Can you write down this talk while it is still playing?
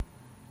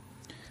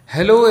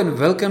Hello and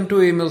welcome to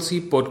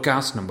AMLC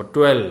podcast number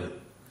 12.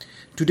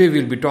 Today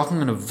we'll be talking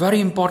on a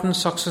very important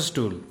success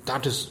tool,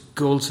 that is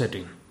goal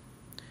setting.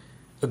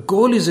 A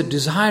goal is a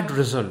desired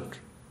result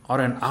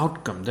or an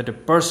outcome that a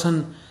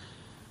person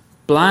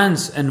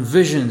plans,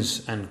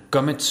 envisions and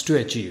commits to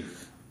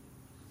achieve.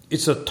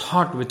 It's a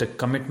thought with a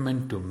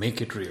commitment to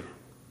make it real.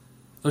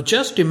 Now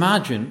just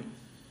imagine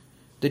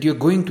that you're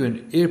going to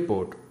an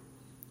airport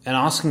and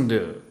asking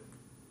the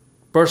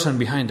person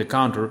behind the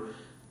counter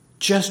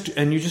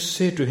and you just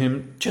say to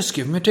him, just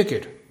give me a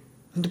ticket.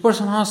 And the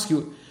person asks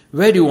you,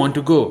 where do you want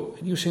to go?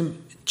 And you say,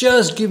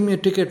 just give me a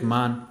ticket,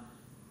 man.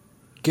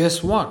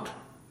 Guess what?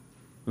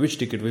 Which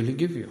ticket will he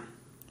give you?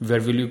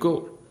 Where will you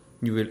go?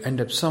 You will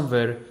end up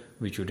somewhere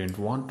which you didn't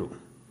want to.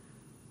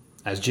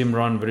 As Jim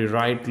Rohn very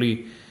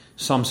rightly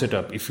sums it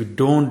up, if you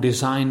don't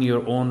design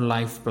your own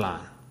life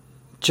plan,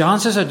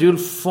 chances are you'll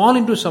fall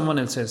into someone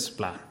else's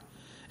plan.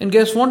 And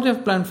guess what they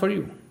have planned for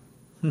you?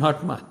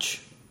 Not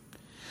much.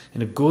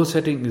 And a goal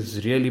setting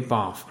is really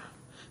powerful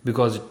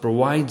because it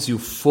provides you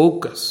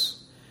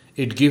focus.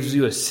 It gives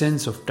you a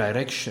sense of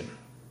direction.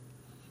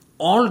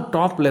 All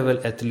top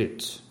level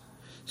athletes,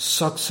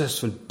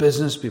 successful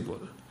business people,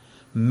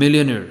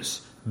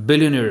 millionaires,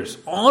 billionaires,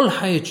 all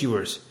high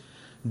achievers,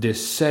 they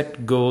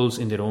set goals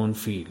in their own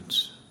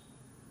fields.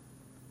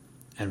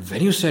 And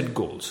when you set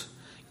goals,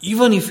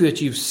 even if you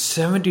achieve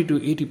 70 to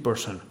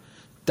 80%,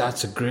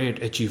 that's a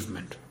great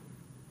achievement.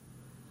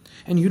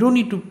 And you don't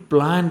need to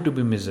plan to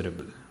be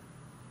miserable,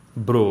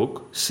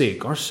 broke,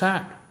 sick or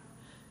sad.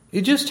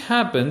 It just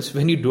happens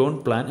when you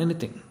don't plan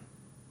anything.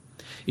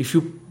 If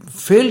you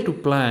fail to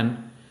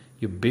plan,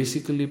 you're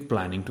basically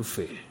planning to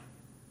fail.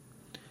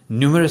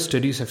 Numerous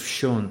studies have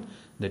shown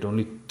that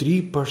only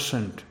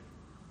 3%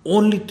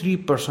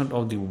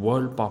 of the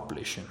world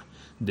population,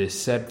 they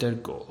set their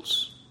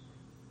goals.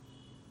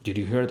 Did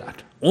you hear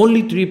that?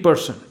 Only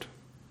 3%.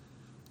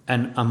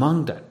 And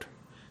among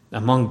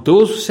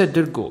those who set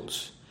their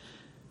goals,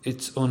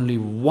 it's only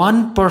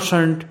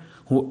 1%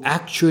 who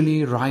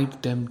actually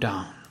write them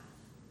down.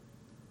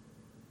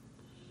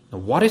 Now,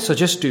 what I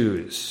suggest to you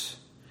is,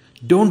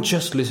 don't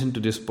just listen to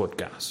this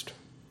podcast.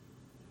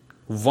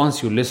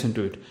 Once you listen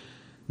to it,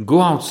 go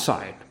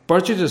outside,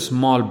 purchase a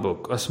small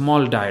book, a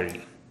small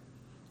diary,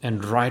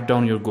 and write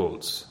down your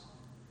goals.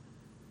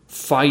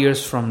 5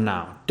 years from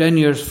now, 10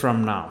 years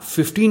from now,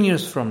 15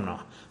 years from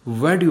now,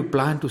 where do you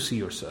plan to see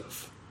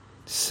yourself?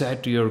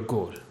 Set your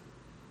goal.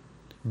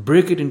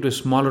 Break it into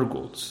smaller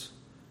goals.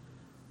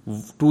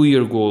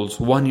 2-year goals,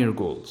 1-year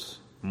goals,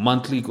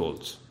 monthly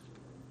goals.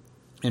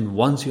 And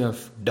once you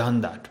have done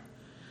that,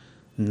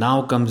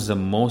 now comes the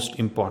most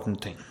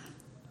important thing.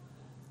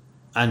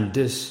 And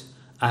this,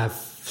 I have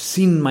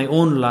seen in my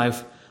own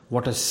life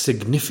what a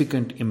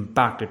significant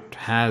impact it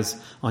has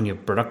on your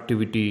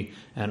productivity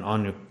and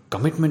on your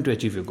commitment to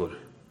achieve your goal.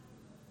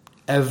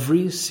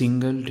 Every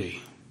single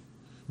day,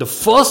 the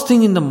first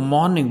thing in the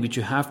morning which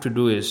you have to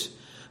do is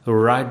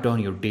write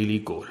down your daily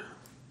goal.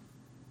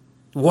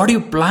 What do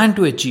you plan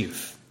to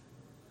achieve?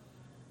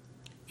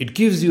 It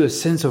gives you a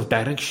sense of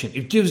direction.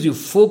 It gives you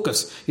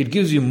focus. It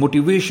gives you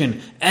motivation,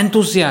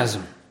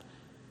 enthusiasm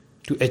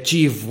to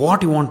achieve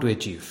what you want to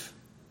achieve.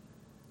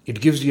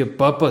 It gives you a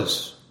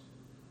purpose.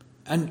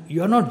 And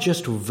you're not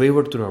just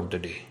wavered throughout the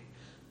day,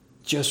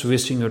 just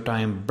wasting your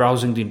time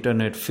browsing the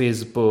internet,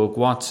 Facebook,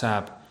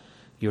 WhatsApp.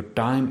 Your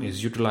time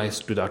is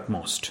utilized to the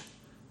utmost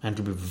and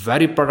to be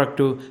very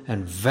productive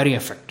and very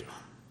effective.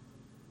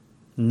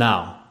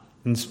 Now,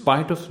 in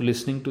spite of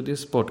listening to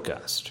this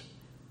podcast,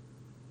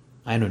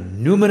 I know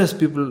numerous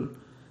people,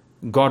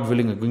 God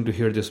willing, are going to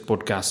hear this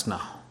podcast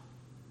now.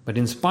 But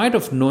in spite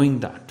of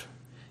knowing that,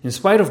 in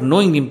spite of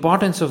knowing the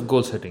importance of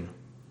goal setting,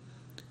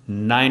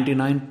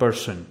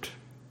 99%,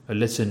 or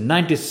let's say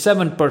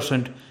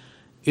 97%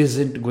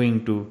 isn't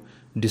going to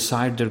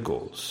decide their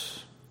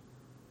goals.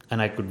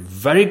 And I could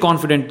very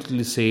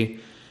confidently say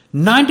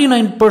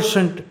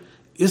 99%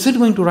 isn't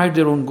going to write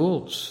their own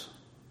goals.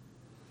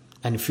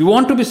 And if you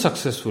want to be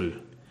successful,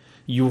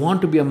 you want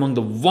to be among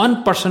the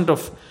 1%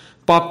 of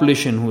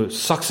population who is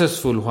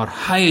successful, who are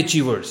high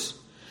achievers,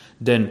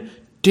 then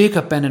take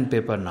a pen and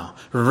paper now.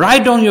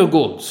 Write down your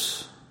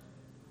goals.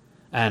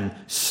 And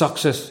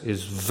success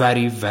is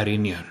very, very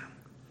near.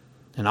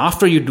 And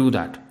after you do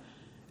that,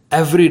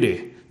 every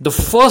day, the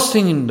first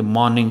thing in the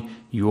morning,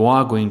 you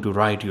are going to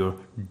write your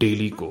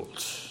daily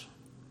goals.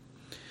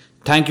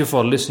 Thank you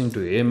for listening to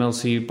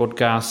AMLC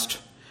podcast.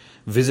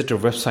 Visit our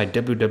website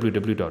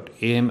www.amlc.in.